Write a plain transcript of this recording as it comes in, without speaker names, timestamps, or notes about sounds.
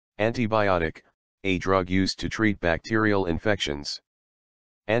Antibiotic, a drug used to treat bacterial infections.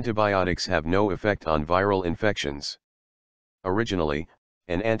 Antibiotics have no effect on viral infections. Originally,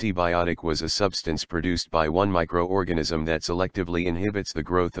 an antibiotic was a substance produced by one microorganism that selectively inhibits the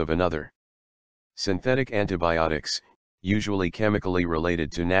growth of another. Synthetic antibiotics, usually chemically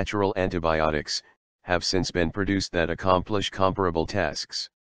related to natural antibiotics, have since been produced that accomplish comparable tasks.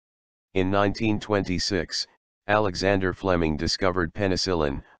 In 1926, Alexander Fleming discovered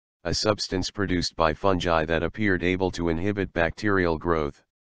penicillin, a substance produced by fungi that appeared able to inhibit bacterial growth.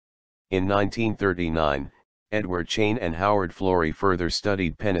 In 1939, Edward Chain and Howard Florey further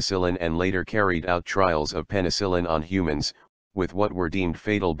studied penicillin and later carried out trials of penicillin on humans, with what were deemed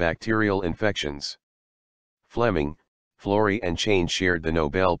fatal bacterial infections. Fleming, Florey and Chain shared the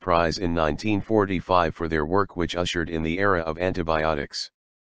Nobel Prize in 1945 for their work, which ushered in the era of antibiotics.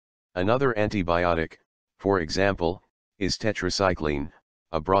 Another antibiotic, for example, is tetracycline,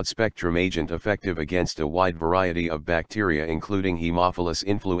 a broad-spectrum agent effective against a wide variety of bacteria including Haemophilus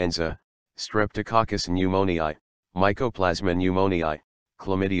influenza, Streptococcus pneumoniae, Mycoplasma pneumoniae,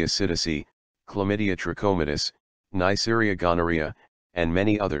 Chlamydia psittaci, Chlamydia trachomatis, Neisseria gonorrhea, and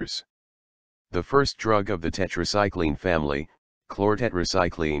many others. The first drug of the tetracycline family,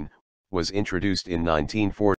 chlortetracycline, was introduced in 1940.